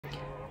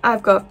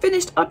I've got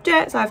finished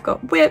objects, I've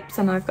got whips,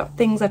 and I've got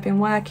things I've been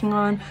working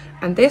on,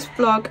 and this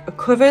vlog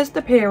covers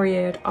the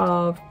period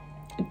of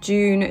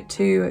June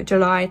to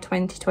July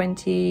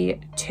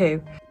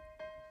 2022.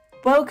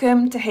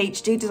 Welcome to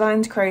HD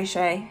Designs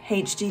Crochet,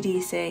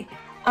 HGDC.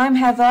 I'm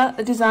Heather,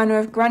 the designer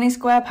of granny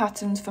square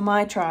patterns for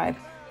my tribe.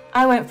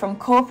 I went from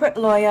corporate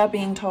lawyer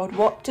being told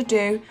what to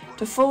do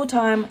to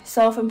full-time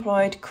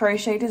self-employed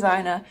crochet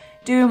designer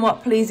doing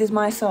what pleases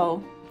my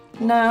soul.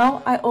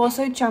 Now I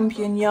also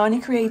champion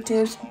yarny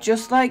creatives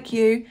just like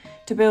you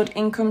to build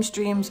income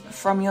streams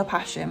from your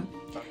passion.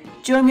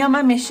 Join me on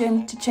my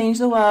mission to change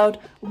the world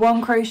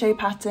one crochet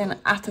pattern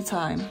at a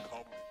time.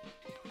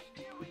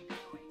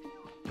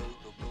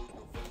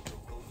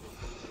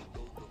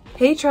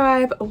 Hey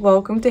tribe,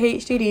 welcome to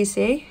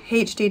HGDC,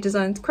 HD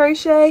Designs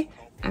Crochet.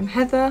 I'm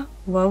Heather,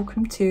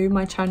 welcome to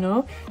my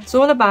channel. It's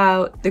all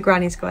about the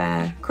granny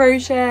square,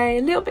 crochet,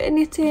 a little bit of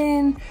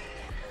knitting,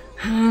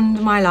 and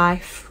my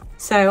life.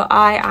 So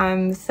I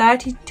am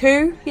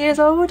 32 years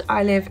old.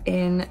 I live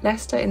in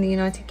Leicester in the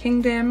United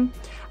Kingdom.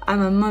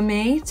 I'm a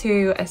mummy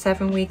to a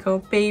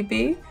 7-week-old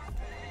baby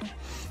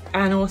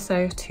and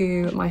also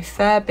to my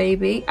fur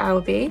baby,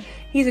 Albie.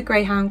 He's a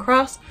greyhound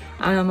cross,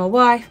 and I'm a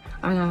wife,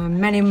 and I'm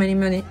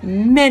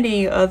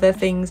many other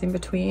things in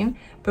between.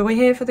 But we're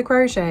here for the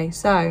crochet,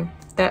 so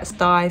let's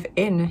dive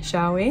in,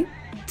 shall we?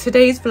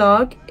 Today's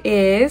vlog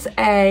is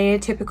a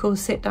typical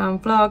sit-down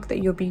vlog that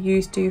you'll be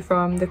used to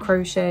from the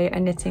crochet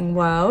and knitting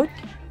world.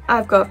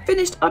 I've got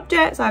finished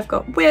objects, I've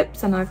got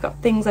whips, and I've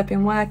got things I've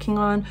been working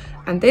on,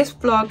 and this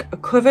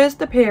vlog covers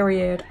the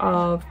period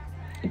of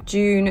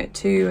June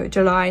to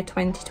July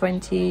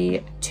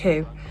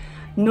 2022.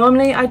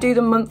 Normally I do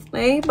them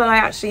monthly, but I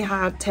actually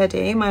had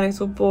Teddy, my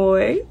little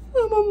boy.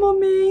 I'm a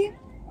mummy.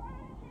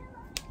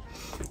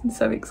 I'm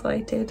so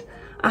excited.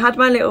 I had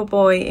my little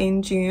boy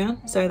in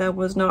June, so there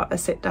was not a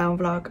sit-down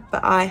vlog,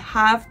 but I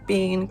have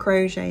been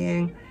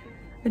crocheting.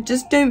 I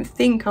just don't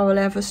think I will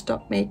ever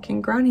stop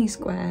making granny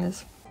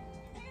squares.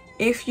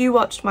 If you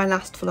watched my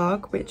last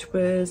vlog, which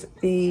was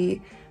the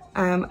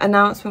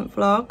announcement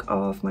vlog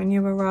of my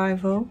new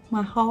arrival,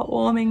 my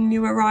heartwarming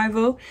new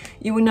arrival,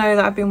 you will know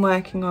that I've been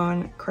working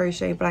on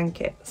crochet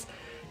blankets.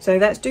 So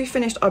let's do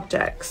finished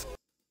objects.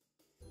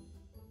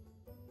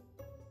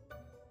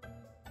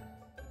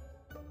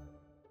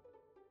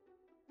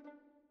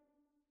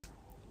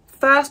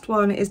 First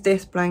one is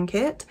this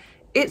blanket.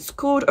 It's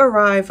called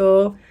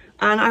Arrival,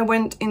 and I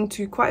went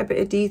into quite a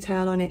bit of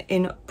detail on it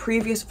in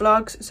previous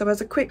vlogs. So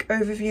as a quick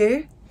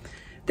overview,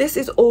 this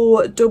is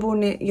all double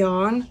knit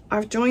yarn.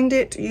 I've joined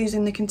it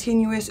using the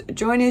continuous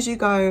join as you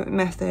go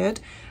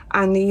method,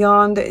 and the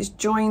yarn that is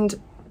joined,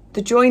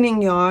 the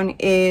joining yarn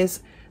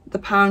is the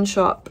Pound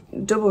Shop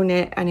double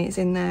knit, and it's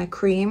in there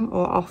cream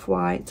or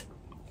off-white.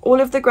 All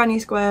of the granny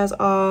squares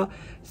are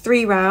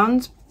 3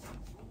 rounds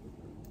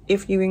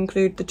if you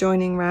include the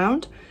joining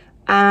round,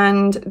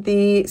 and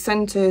the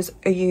centers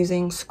are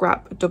using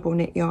scrap double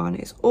knit yarn.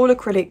 It's all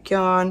acrylic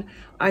yarn.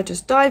 I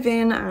just dive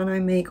in and I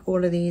make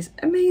all of these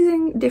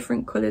amazing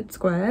different colored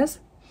squares,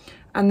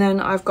 and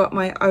then I've got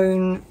my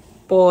own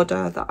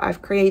border that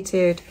I've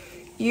created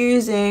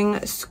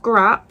using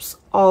scraps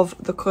of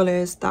the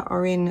colors that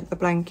are in the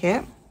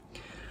blanket,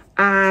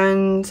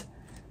 and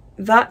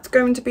that's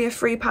going to be a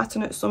free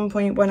pattern at some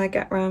point when I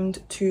get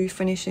around to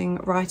finishing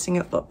writing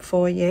it up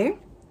for you.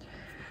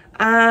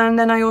 And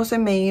then I also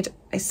made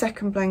a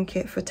second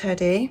blanket for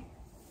Teddy.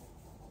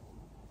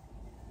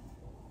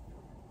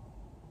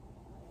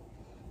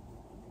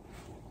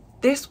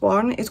 This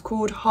one is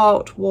called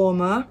Heart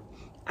Warmer,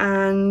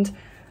 and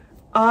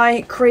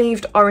I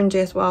craved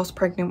oranges whilst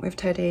pregnant with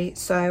Teddy,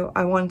 so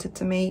I wanted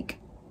to make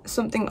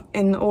something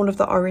in all of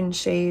the orange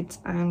shades,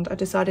 and I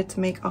decided to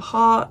make a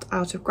heart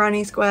out of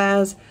granny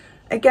squares.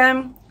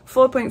 Again,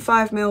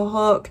 4.5mm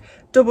hook,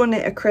 double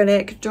knit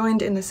acrylic,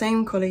 joined in the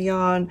same colour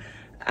yarn,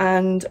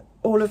 and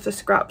all of the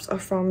scraps are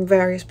from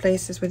various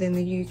places within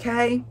the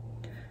UK.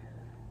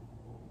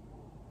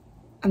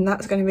 And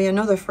that's going to be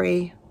another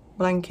free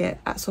blanket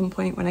at some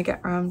point when I get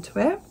around to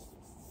it.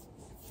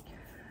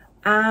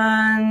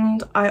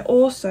 And I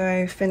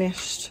also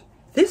finished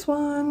this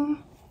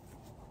one,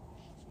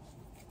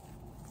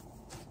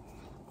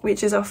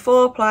 which is a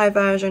 4-ply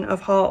version of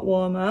Heart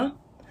Warmer.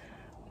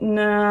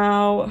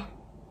 Now,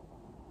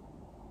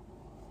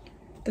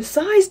 the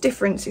size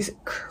difference is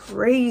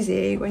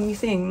crazy when you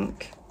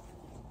think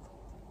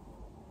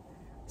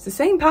it's the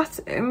same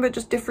pattern but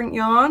just different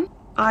yarn.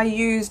 I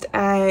used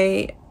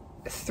a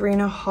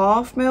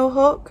 3.5mm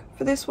hook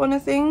for this one, I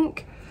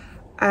think,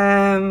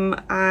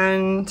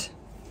 and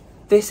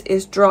this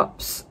is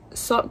Drops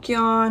sock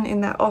yarn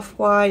in that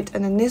off-white,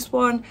 and then this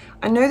one,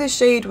 I know the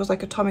shade was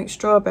like Atomic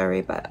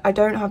Strawberry, but I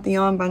don't have the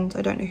yarn band, so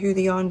I don't know who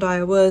the yarn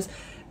dyer was.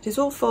 It is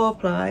all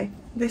 4-ply.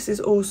 This is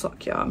all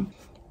sock yarn.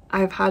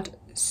 I've had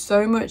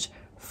so much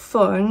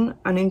fun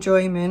and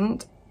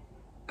enjoyment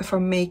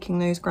from making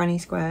those granny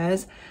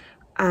squares.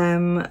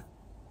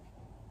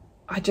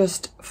 I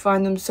just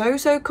find them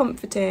so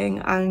comforting,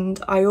 and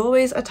I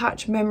always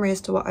attach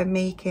memories to what I'm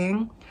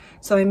making.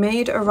 So I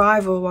made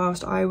Arrival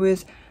whilst I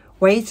was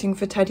waiting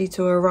for Teddy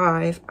to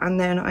arrive, and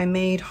then I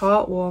made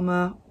heart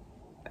warmer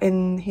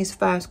in his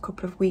first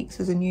couple of weeks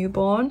as a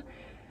newborn.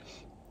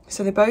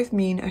 So they both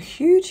mean a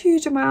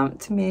huge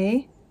amount to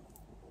me.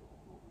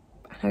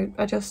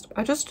 I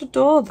just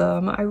adore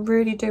them. I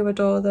really do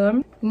adore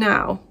them.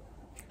 Now,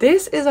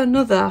 this is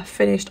another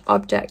finished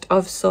object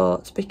of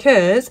sorts,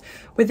 because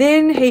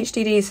within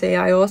HGDC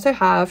I also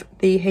have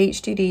the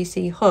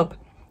HGDC Hub,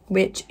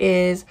 which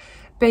is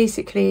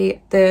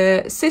basically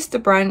the sister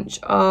branch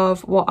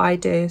of what I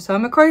do. So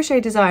I'm a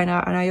crochet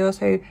designer, and I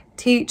also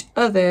teach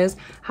others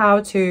how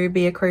to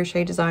be a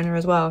crochet designer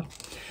as well.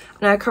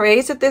 And I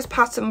created this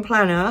pattern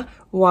planner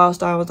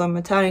whilst I was on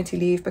maternity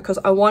leave because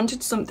I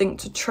wanted something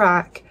to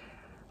track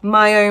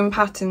my own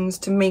patterns,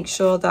 to make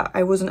sure that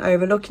I wasn't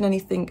overlooking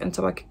anything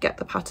until I could get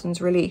the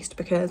patterns released.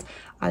 Because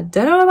I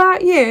don't know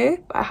about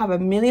you, but I have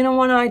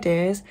 1,000,001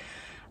 ideas,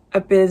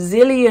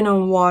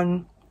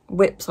 1,000,000,001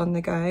 whips on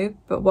the go,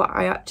 but what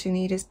I actually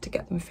need is to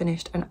get them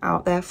finished and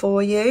out there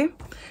for you.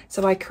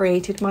 So I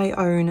created my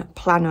own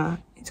planner.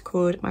 It's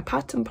called my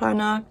Pattern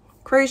Planner,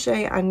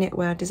 Crochet and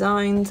Knitwear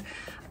Designs.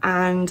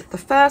 And the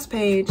first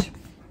page: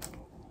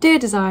 dear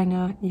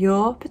designer,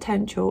 your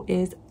potential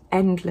is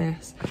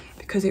endless.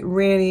 Because it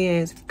really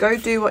is. Go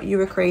do what you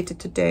were created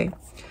to do.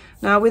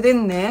 Now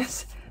within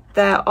this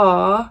there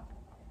are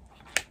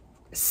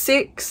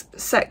 6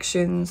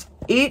 sections.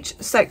 Each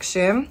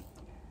section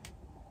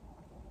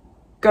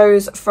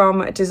goes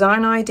from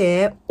design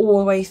idea all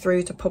the way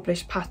through to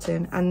published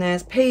pattern, and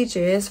there's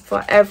pages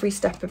for every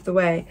step of the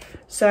way.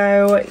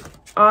 So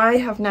I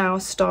have now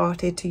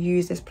started to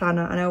use this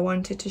planner, and I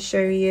wanted to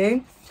show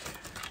you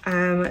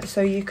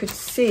so you could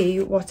see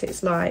what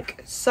it's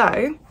like.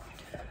 So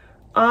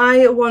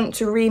I want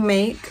to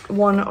remake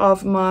one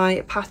of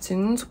my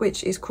patterns,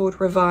 which is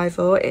called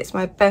Revival. It's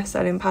my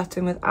best-selling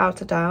pattern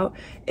without a doubt.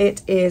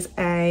 It is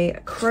a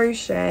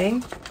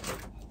crochet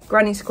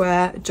granny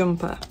square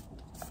jumper,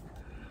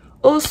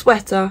 or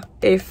sweater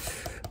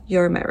if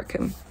you're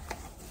American.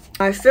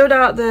 I filled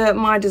out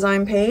my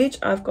design page.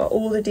 I've got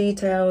all the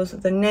details,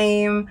 the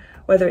name,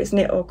 whether it's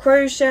knit or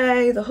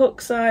crochet, the hook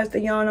size,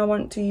 the yarn I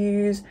want to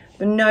use,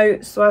 the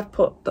notes. So I've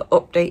put the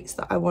updates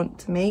that I want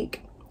to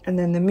make, and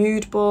then the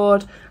mood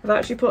board. I've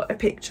actually put a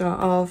picture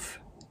of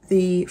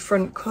the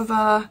front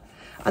cover,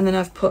 and then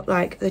I've put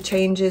like the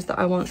changes that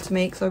I want to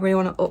make, so I really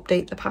want to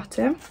update the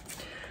pattern.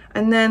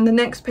 And then the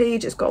next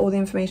page, it's got all the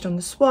information on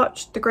the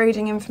swatch, the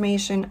grading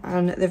information,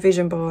 and the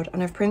vision board.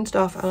 And I've printed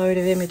off a load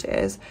of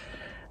images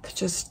that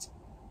just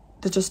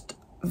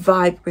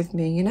vibe with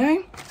me, you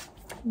know.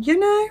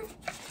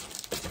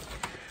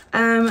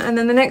 And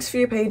then the next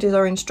few pages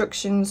are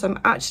instructions. So I'm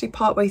actually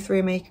partway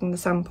through making the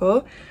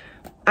sample,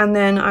 and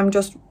then I'm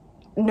just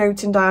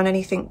noting down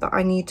anything that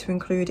I need to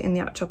include in the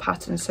actual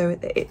pattern so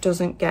that it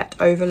doesn't get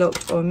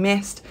overlooked or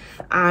missed.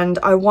 And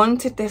I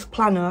wanted this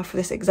planner for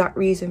this exact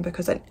reason,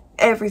 because then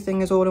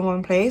everything is all in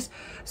one place.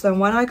 So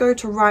when I go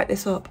to write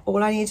this up,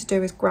 all I need to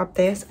do is grab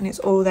this and it's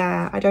all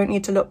there. I don't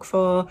need to look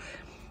for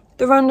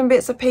the random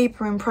bits of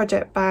paper in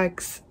project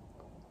bags,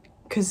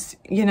 because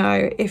you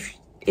know, if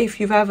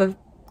you've ever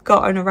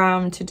gotten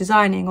around to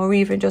designing, or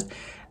even just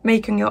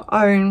making your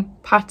own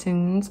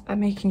patterns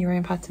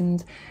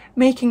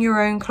making your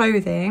own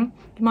clothing,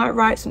 you might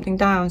write something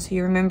down so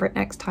you remember it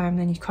next time,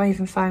 then you can't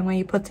even find where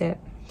you put it.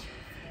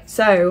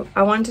 So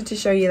I wanted to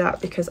show you that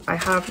because I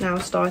have now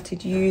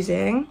started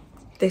using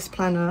this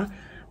planner,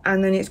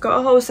 and then it's got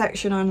a whole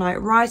section on like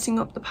writing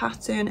up the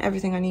pattern,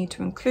 everything I need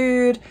to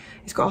include.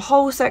 It's got a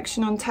whole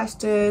section on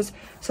testers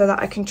so that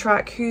I can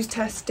track who's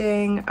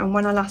testing and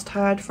when I last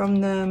heard from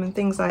them and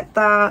things like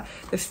that,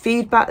 the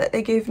feedback that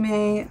they give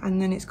me,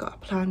 and then it's got a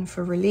plan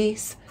for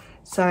release.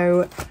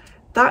 So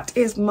that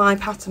is my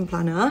pattern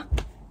planner.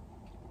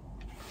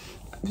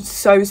 I'm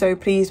so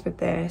pleased with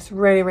this,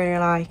 really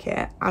like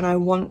it, and I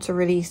want to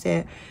release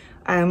it.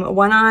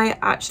 When I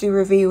actually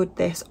revealed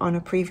this on a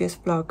previous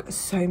vlog,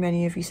 so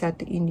many of you said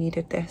that you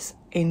needed this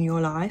in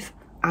your life,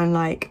 and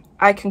like,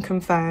 I can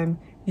confirm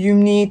you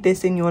need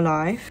this in your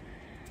life.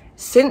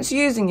 Since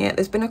using it,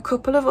 there's been a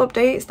couple of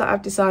updates that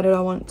I've decided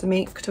I want to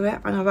make to it,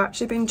 and I've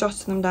actually been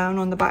jotting them down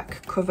on the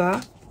back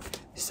cover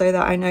so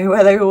that I know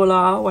where they all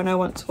are when I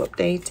want to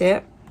update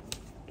it.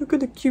 Look at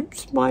the cute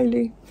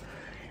smiley.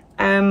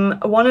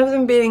 One of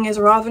them being is,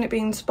 rather than it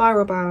being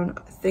spiral bound,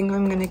 I think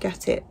I'm going to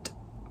get it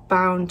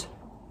bound,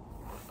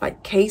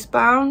 like case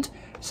bound,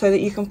 so that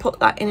you can put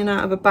that in and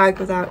out of a bag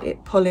without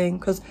it pulling,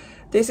 because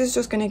this is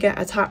just going to get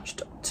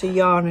attached to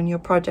yarn in your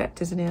project,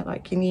 isn't it?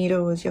 Like your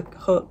needles, your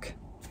hook.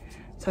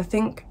 So I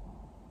think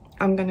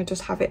I'm going to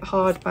just have it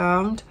hard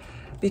bound,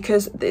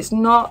 because it's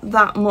not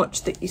that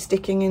much that you're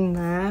sticking in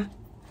there,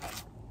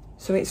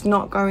 so it's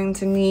not going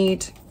to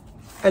need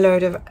a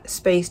load of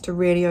space to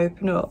really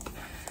open up.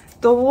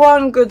 The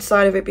one good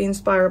side of it being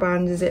spiral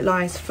bound is it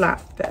lies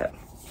flat, but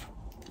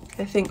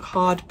I think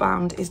hard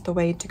bound is the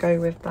way to go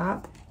with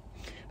that.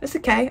 It's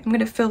okay, I'm going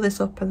to fill this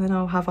up and then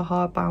I'll have a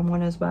hard bound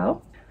one as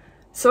well.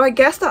 So I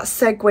guess that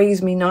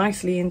segues me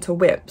nicely into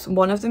whips,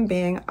 one of them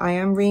being I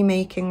am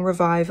remaking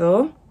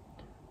Revival.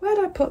 Where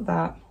did I put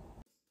that?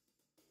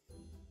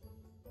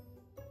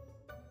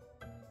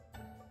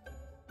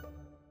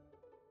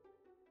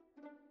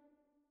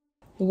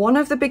 One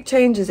of the big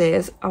changes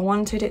is I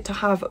wanted it to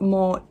have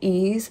more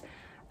ease.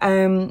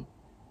 I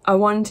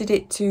wanted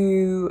it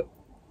to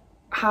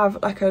have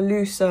like a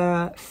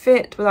looser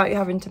fit without you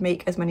having to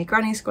make as many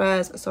granny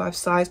squares, so I've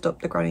sized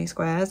up the granny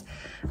squares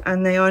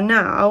and they are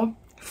now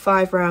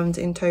 5 rounds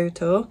in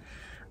total.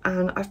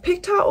 And I've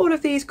picked out all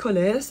of these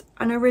colours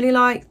and I really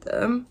like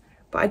them,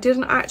 but I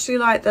didn't actually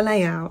like the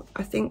layout.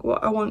 I think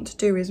what I want to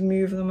do is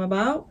move them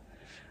about,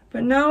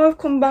 but now I've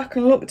come back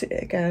and looked at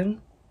it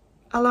again,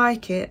 I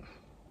like it.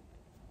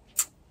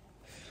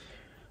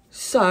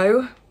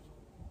 So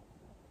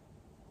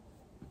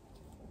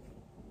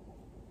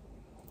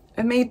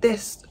I made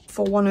this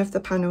for one of the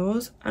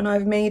panels and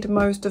I've made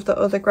most of the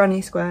other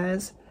granny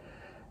squares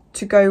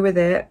to go with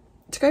it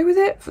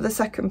for the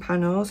second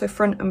panel, so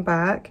front and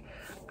back,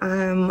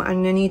 and I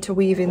need to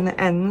weave in the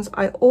ends.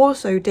 I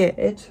also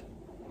did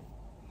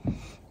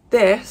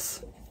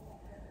this.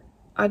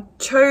 I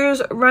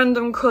chose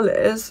random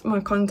colours. My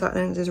contact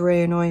lens is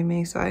really annoying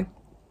me, so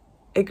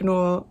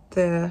ignore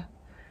the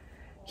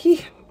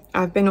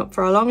I've been up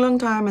for a long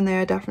time and they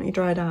are definitely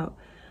dried out.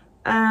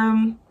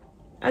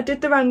 I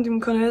did the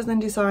random colours and then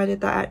decided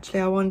that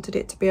actually I wanted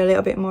it to be a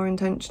little bit more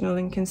intentional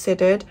and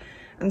considered,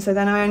 and so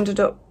then I ended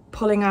up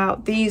pulling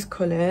out these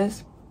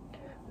colours,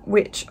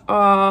 which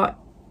are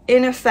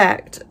in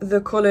effect the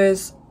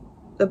colours,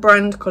 the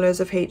brand colours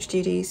of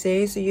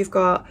HGDC. So you've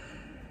got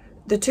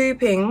the 2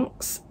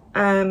 pinks,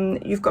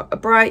 you've got a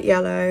bright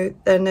yellow,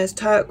 then there's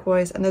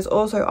turquoise and there's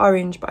also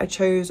orange, but I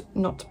chose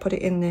not to put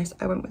it in this.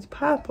 I went with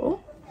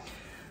purple.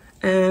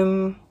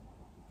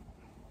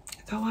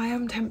 Though I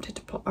am tempted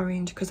to put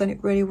orange because then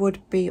it really would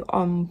be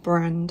on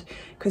brand,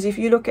 because if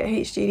you look at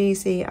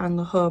HGDC and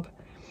the hub,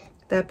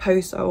 their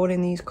posts are all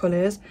in these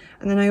colours.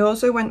 And then I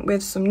also went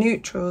with some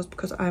neutrals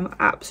because I'm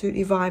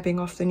absolutely vibing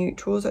off the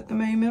neutrals at the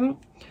moment.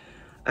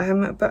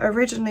 But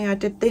originally I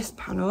did this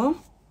panel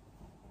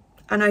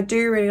and I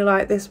do really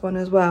like this one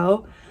as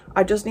well.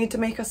 I just need to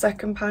make a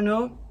second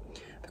panel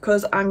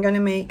because I'm going to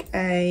make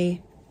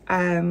a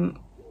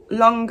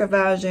longer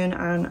version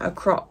and a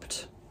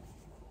cropped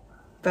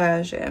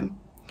version,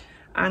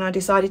 and I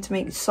decided to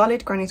make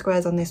solid granny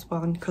squares on this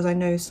one because I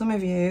know some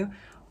of you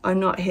are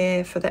not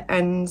here for the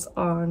ends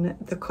on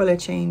the colour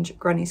change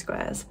granny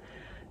squares.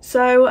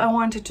 So I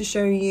wanted to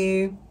show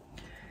you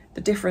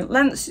the different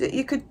lengths that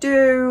you could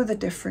do, the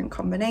different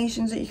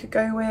combinations that you could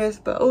go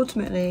with, but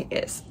ultimately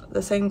it's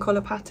the same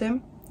colour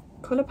pattern,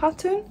 colour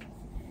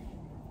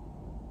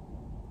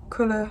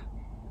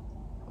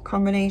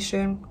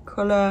combination,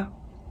 colour,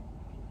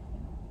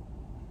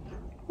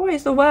 what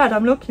is the word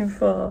I'm looking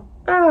for?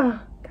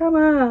 Ah, come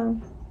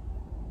on.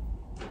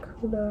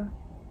 Colour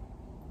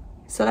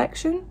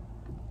selection.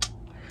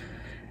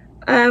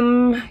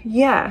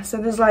 Yeah, so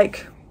there's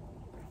like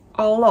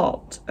a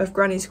lot of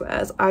granny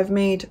squares. I've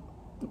made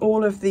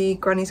all of the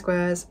granny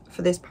squares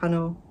for this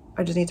panel.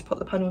 I just need to put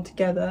the panel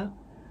together,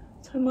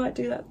 so I might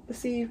do that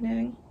this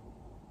evening.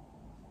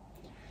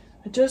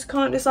 I just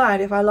can't decide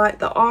if I like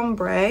the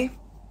ombre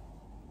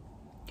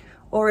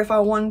or if I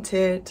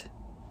wanted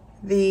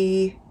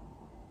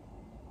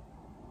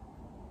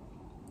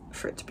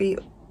for it to be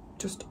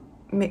just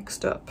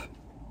mixed up,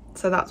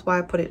 so that's why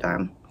I put it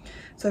down.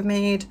 So I've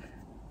made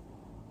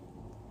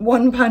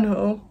one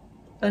panel,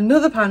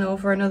 another panel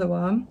for another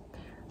one.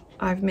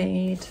 I've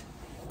made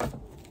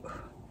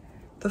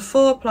the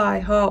 4-ply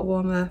heart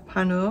warmer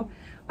panel,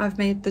 I've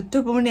made the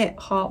double knit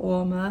heart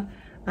warmer,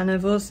 and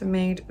I've also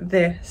made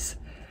this.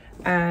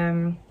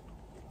 I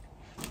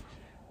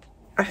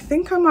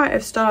think I might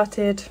have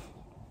started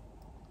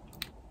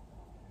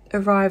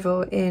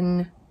Arrival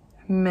in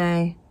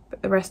May,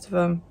 but the rest of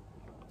them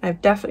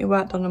I've definitely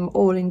worked on them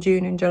all in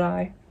June and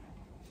July.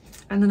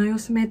 And then I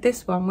also made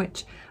this one,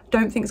 which I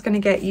don't think is going to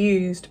get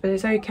used, but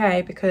it's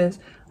okay because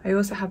I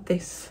also have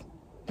this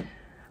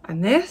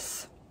and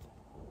this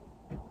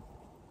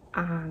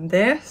and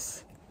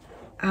this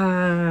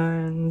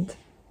and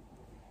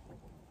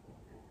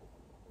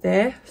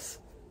this,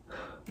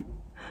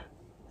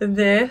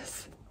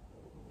 this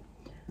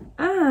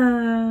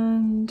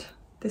and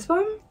this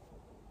one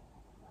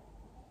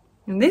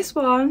and this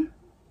one,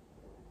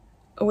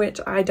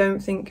 which I don't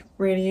think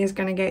really is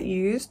going to get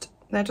used.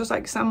 They're just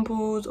like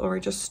samples, or I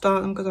just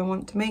start them because I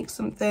want to make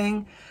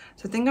something.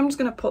 So I think I'm just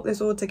going to put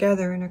this all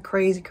together in a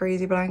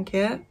crazy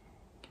blanket.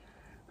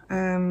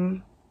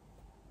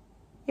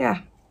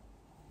 Yeah,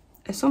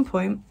 at some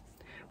point,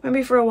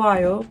 maybe for a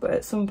while, but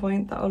at some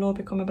point that'll all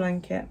become a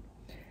blanket.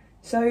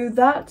 So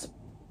that's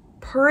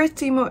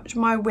pretty much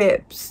my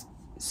whips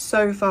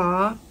so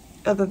far,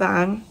 other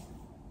than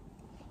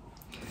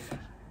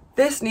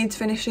this needs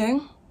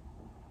finishing.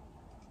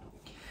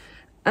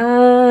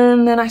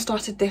 And then I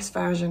started this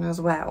version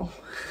as well.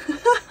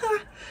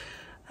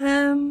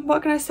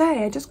 What can I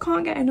say? I just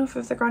can't get enough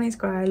of the granny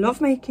square. I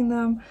love making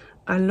them.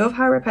 I love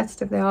how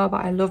repetitive they are,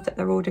 but I love that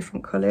they're all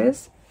different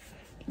colours.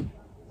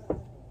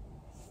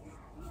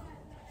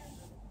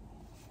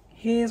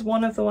 Here's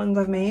one of the ones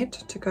I've made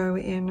to go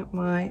in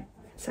my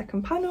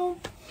second panel.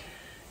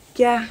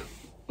 Yeah,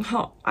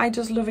 I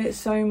just love it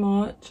so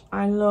much.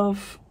 I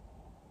love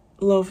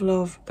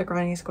love the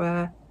granny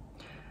square,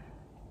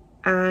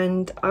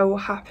 and I will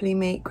happily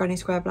make granny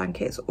square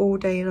blankets all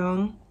day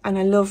long. And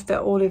I love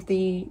that all of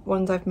the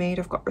ones I've made,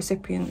 I've got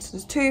recipients.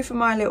 There's 2 for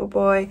my little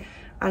boy,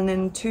 and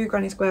then 2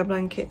 granny square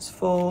blankets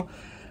for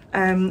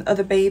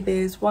other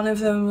babies. One of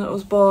them that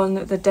was born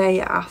the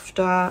day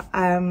after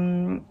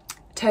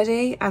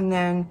Teddy, and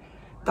then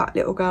that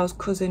little girl's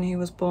cousin who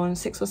was born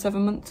 6 or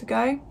 7 months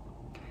ago.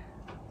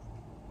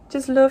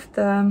 Just love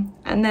them.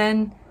 And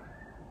then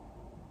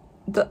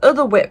the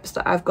other whips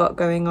that I've got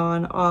going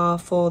on are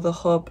for the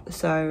hub,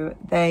 so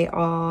they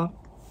are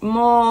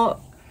more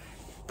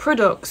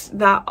products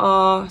that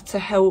are to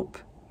help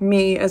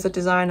me as a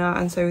designer,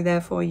 and so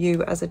therefore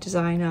you as a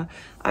designer.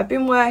 I've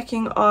been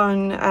working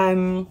on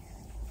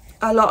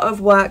a lot of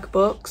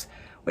workbooks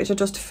which are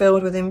just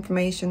filled with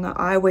information that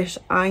I wish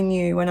I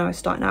knew when I was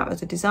starting out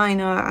as a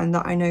designer, and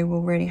that I know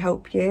will really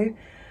help you.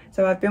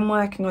 So I've been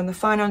working on the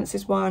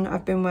finances one,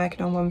 I've been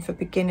working on one for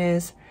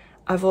beginners.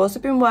 I've also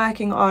been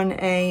working on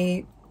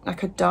a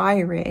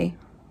diary.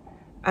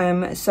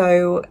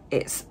 So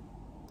it's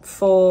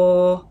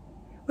for,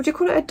 would you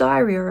call it a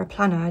diary or a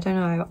planner? I don't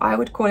know. I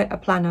would call it a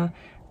planner.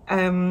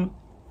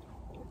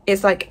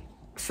 It's like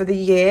for the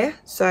year,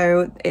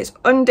 so it's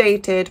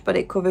undated, but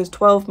it covers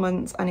 12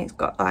 months, and it's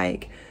got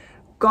like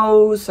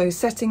goals, so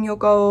setting your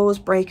goals,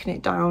 breaking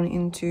it down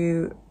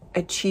into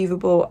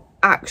achievable,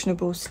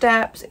 actionable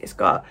steps. It's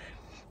got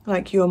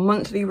like your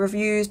monthly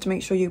reviews to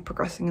make sure you're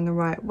progressing in the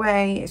right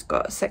way. It's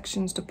got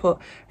sections to put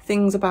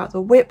things about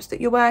the whips that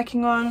you're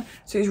working on.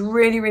 So it's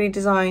really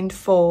designed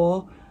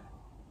for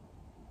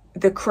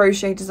the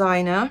crochet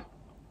designer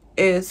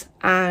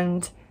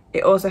and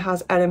it also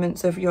has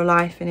elements of your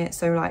life in it.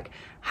 So like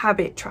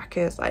habit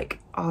trackers, like,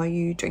 are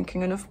you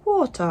drinking enough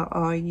water?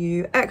 Are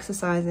you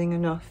exercising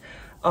enough?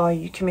 Are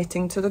you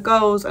committing to the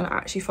goals and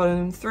actually following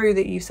them through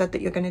that you said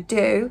that you're going to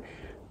do?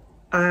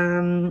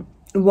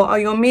 What are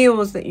your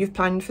meals that you've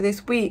planned for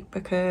this week?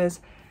 Because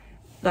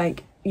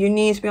like you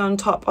need to be on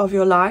top of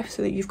your life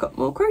so that you've got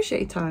more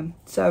crochet time.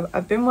 So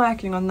I've been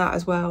working on that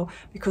as well,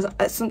 because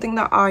it's something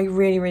that I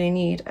really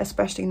need,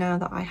 especially now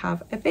that I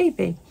have a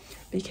baby,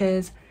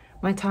 because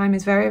my time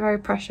is very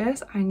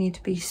precious. I need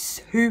to be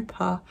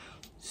super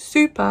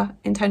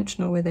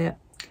intentional with it.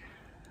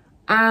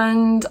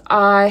 And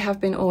I have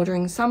been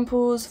ordering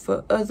samples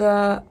for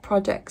other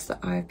projects that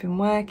I've been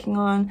working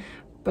on,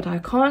 but I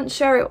can't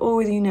share it all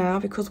with you now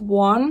because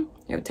 1,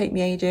 it would take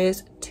me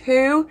ages, 2,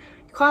 you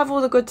can't have all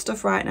the good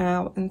stuff right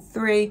now, and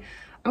 3,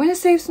 I'm going to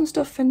save some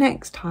stuff for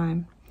next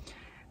time.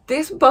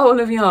 This bowl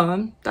of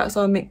yarn, that's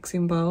our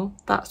mixing bowl,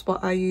 that's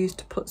what I use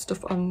to put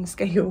stuff on the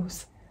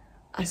scales.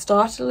 I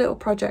started a little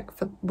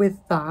project with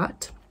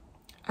that.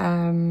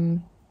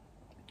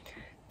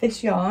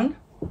 This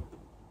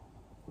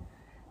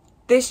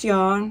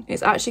yarn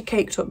is actually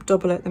caked up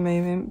double at the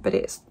moment, but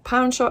it's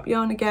pound shop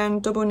yarn again,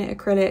 double knit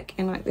acrylic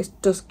in like this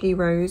dusky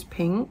rose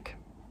pink.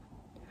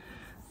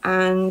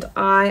 And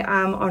I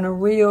am on a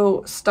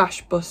real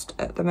stash bust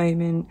at the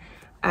moment.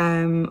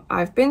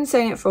 I've been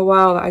saying it for a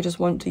while that I just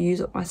want to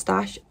use up my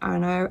stash,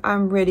 and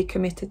I'm really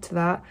committed to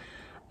that.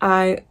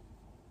 I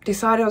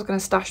decided I was going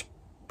to stash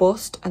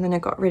bust, and then I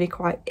got really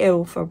quite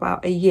ill for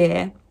about a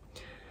year.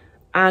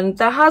 And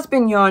there has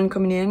been yarn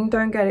coming in,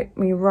 don't get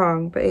me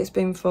wrong, but it's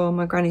been for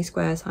my granny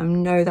squares. I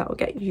know that will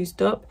get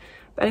used up.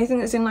 But anything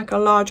that's in like a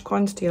large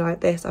quantity like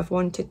this, I've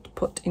wanted to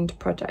put into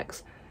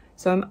projects.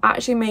 So I'm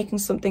actually making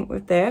something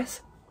with this.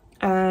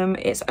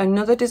 It's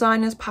another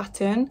designer's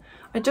pattern.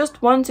 I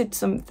just wanted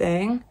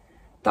something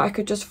that I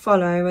could just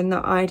follow and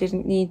that I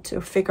didn't need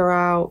to figure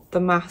out the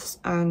maths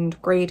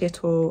and grade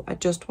it all. I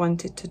just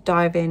wanted to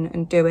dive in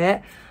and do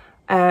it.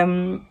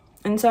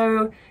 And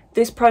so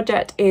this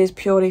project is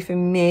purely for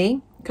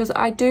me, because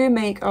I do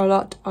make a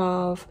lot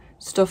of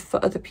stuff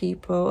for other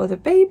people, other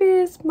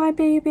babies, my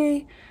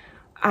baby,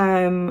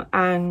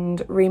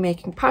 and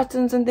remaking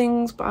patterns and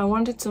things, but I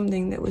wanted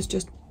something that was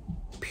just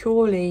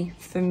purely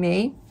for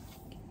me.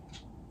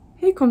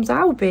 Here comes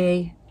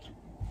Albie.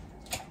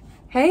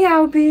 Hey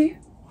Albie.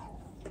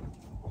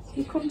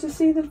 You come to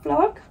see the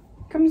vlog?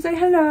 Come say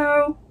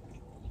hello.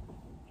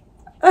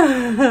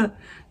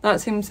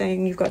 That's him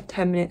saying you've got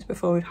 10 minutes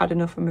before we've had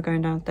enough and we're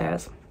going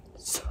downstairs.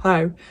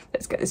 So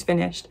let's get this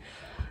finished.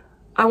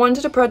 I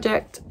wanted a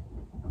project,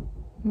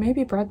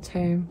 maybe Brad's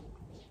home.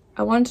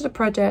 I wanted a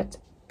project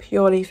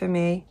purely for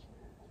me,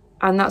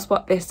 and that's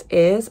what this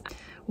is.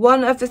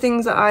 One of the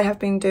things that I have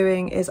been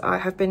doing is I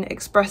have been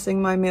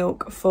expressing my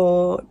milk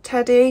for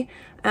Teddy,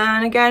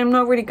 and again, I'm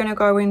not really going to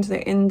go into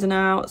the ins and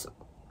outs.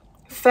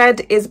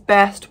 Fed is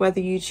best,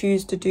 whether you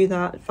choose to do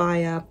that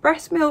via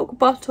breast milk,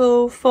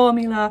 bottle,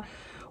 formula,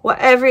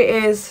 whatever it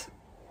is,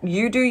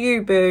 you do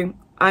you, boo.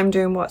 I'm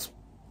doing what's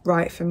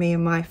right for me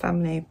and my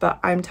family, but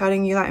I'm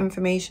telling you that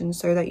information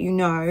so that you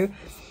know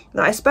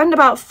that I spend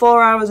about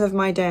 4 hours of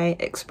my day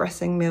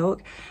expressing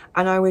milk,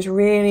 and I was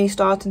really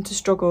starting to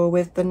struggle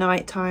with the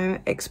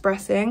nighttime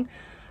expressing,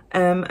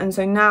 and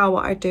so now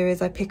what I do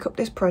is I pick up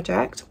this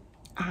project,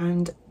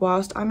 and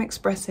whilst I'm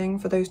expressing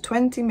for those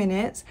 20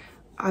 minutes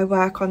I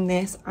work on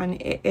this,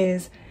 and it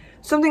is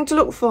something to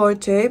look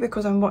forward to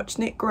because I'm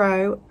watching it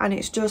grow, and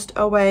it's just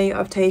a way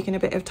of taking a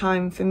bit of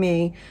time for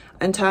me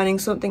and turning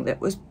something that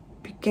was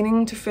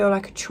beginning to feel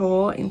like a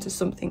chore into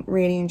something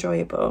really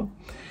enjoyable.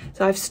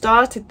 So I've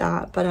started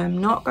that, but I'm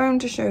not going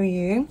to show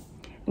you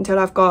until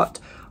I've got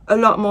a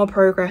lot more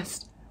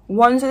progress.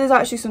 One, so there's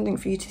actually something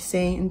for you to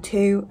see, and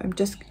two, I'm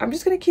just going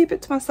to keep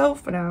it to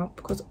myself for now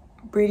because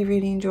I'm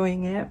really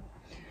enjoying it.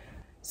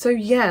 So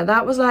yeah,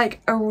 that was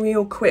like a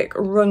real quick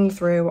run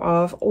through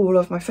of all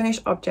of my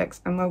finished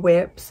objects and my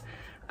whips.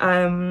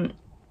 I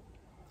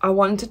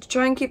wanted to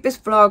try and keep this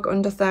vlog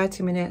under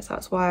 30 minutes.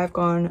 That's why I've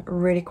gone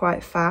really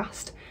quite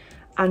fast.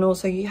 And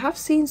also you have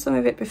seen some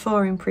of it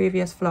before in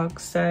previous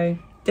vlogs, so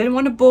didn't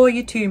want to bore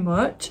you too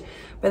much,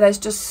 but there's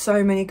just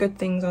so many good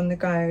things on the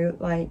go,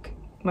 like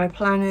my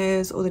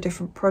planners, all the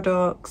different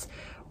products,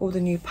 all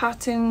the new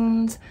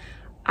patterns,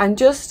 and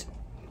just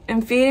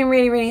I'm feeling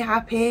really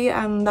happy.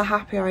 And the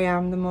happier I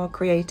am, the more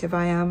creative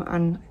I am,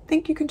 and I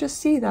think you can just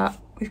see that.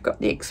 We've got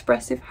the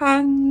expressive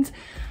hands.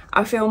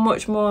 I feel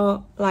much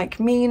more like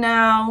me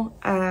now.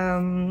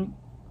 I'm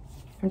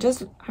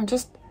just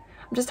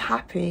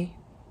happy.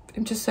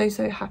 I'm just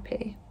so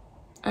happy.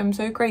 I'm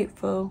so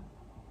grateful.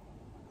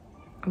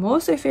 I'm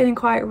also feeling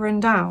quite run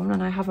down,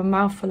 and I have a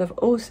mouthful of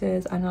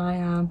ulcers, and I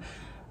am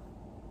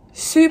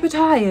super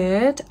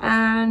tired,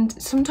 and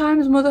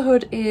sometimes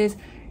motherhood is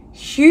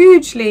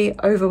hugely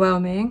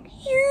overwhelming.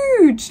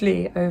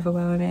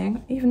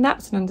 Even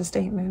that's an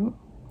understatement.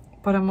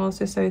 But I'm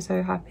also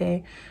so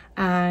happy,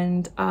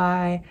 and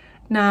I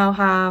now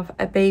have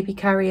a baby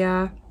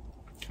carrier.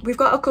 We've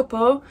got a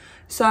couple.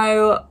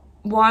 So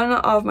one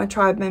of my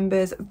tribe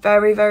members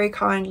very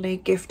kindly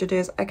gifted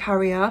us a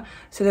carrier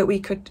so that we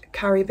could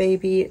carry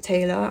baby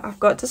Taylor. I've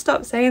got to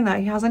stop saying that,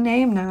 he has a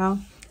name now.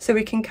 So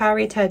we can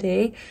carry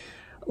Teddy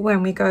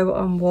when we go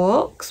on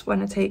walks,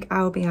 when I take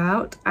Albie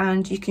out,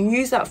 and you can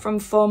use that from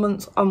 4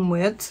 months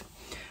onwards.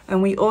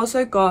 And we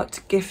also got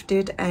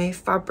gifted a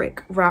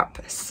fabric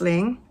wrap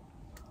sling,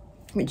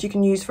 which you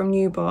can use from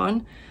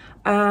newborn,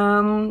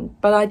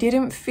 but I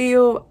didn't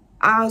feel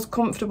as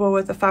comfortable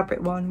with the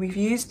fabric one. We've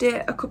used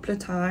it a couple of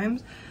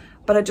times,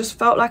 but I just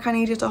felt like I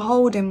needed to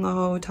hold him the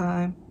whole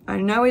time. I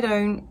know I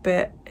don't,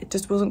 but it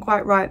just wasn't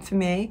quite right for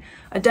me.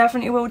 I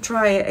definitely will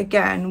try it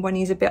again when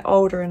he's a bit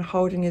older and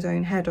holding his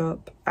own head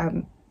up,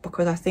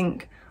 because I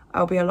think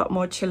I'll be a lot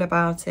more chill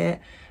about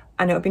it,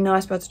 and it would be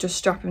nice to be able to just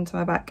strap him to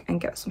my back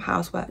and get some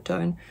housework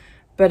done.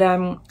 But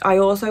I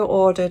also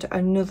ordered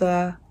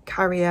another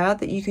carrier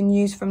that you can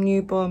use from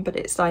newborn, but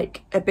it's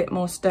like a bit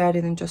more sturdy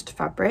than just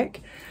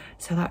fabric.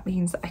 So that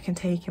means that I can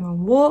take him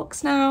on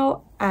walks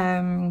now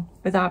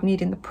without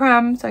needing the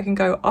pram, so I can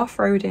go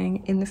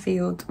off-roading in the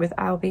field with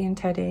Albie and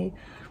Teddy.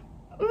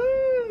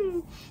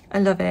 I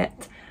love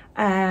it.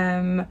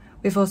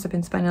 We've also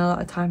been spending a lot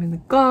of time in the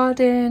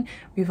garden.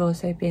 We've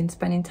also been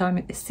spending time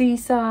at the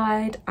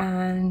seaside,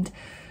 and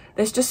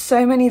there's just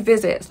so many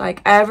visits.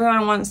 Like,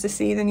 everyone wants to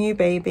see the new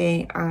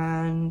baby,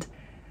 and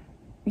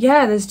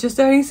yeah, there's just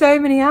only so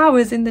many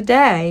hours in the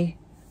day.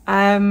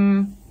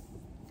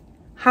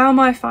 How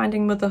am I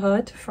finding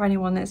motherhood, for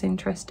anyone that's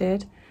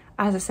interested?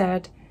 As I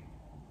said,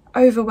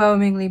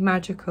 overwhelmingly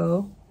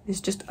magical.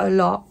 There's just a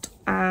lot.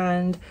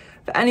 And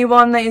for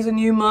anyone that is a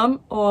new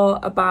mum or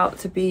about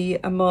to be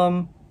a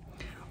mum,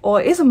 or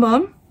is a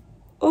mum,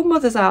 all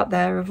mothers out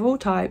there of all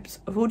types,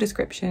 of all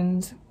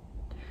descriptions,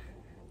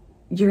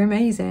 you're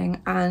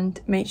amazing.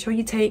 And make sure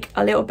you take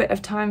a little bit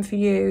of time for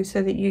you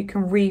so that you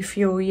can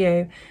refuel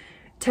you.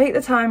 Take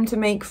the time to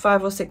make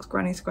 5 or 6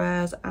 granny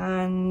squares,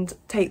 and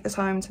take the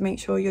time to make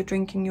sure you're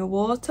drinking your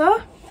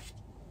water.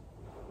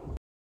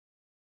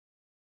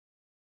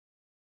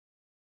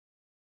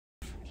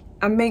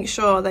 And make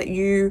sure that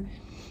you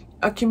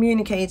are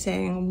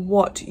communicating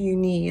what you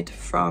need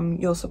from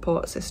your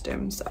support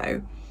system.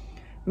 So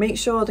make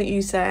sure that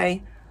you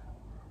say,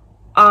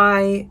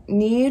 I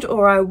need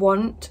or I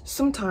want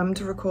some time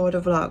to record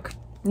a vlog.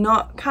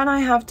 Not, can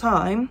I have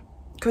time?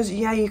 Because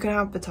yeah, you can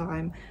have the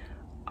time.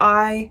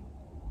 I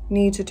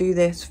need to do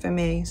this for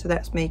me, so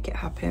let's make it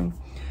happen.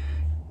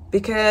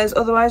 Because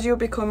otherwise you'll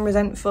become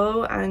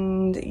resentful,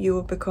 and you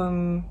will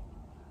become,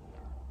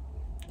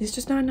 it's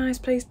just not a nice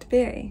place to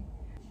be.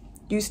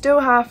 You still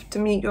have to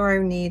meet your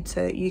own needs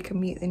so that you can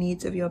meet the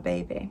needs of your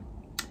baby.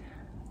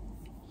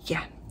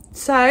 Yeah,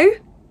 so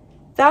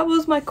that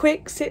was my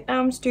quick sit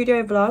down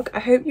studio vlog.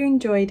 I hope you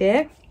enjoyed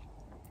it.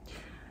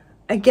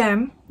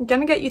 Again, I'm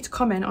gonna get you to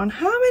comment on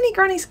how many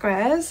granny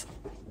squares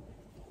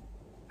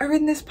are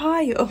in this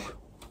pile.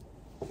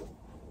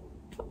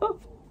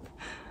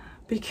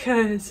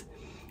 Because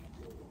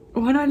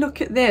when I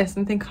look at this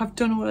and think I've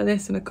done all of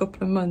this in a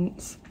couple of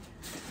months,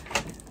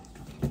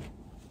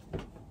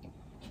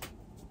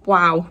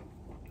 wow.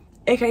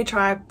 Okay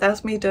tribe,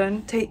 that's me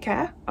done. Take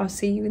care. I'll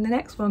see you in the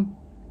next one.